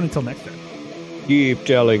people keep doing until next time? Keep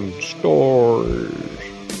telling stories.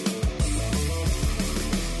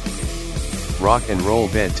 Rock and Roll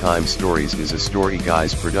Bedtime Stories is a Story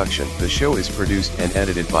Guys production. The show is produced and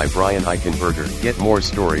edited by Brian Eichenberger. Get more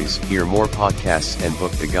stories, hear more podcasts, and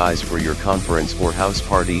book the guys for your conference or house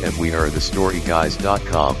party at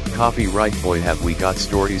wearethestoryguys.com. Copyright Boy Have We Got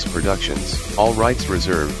Stories Productions. All rights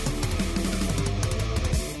reserved.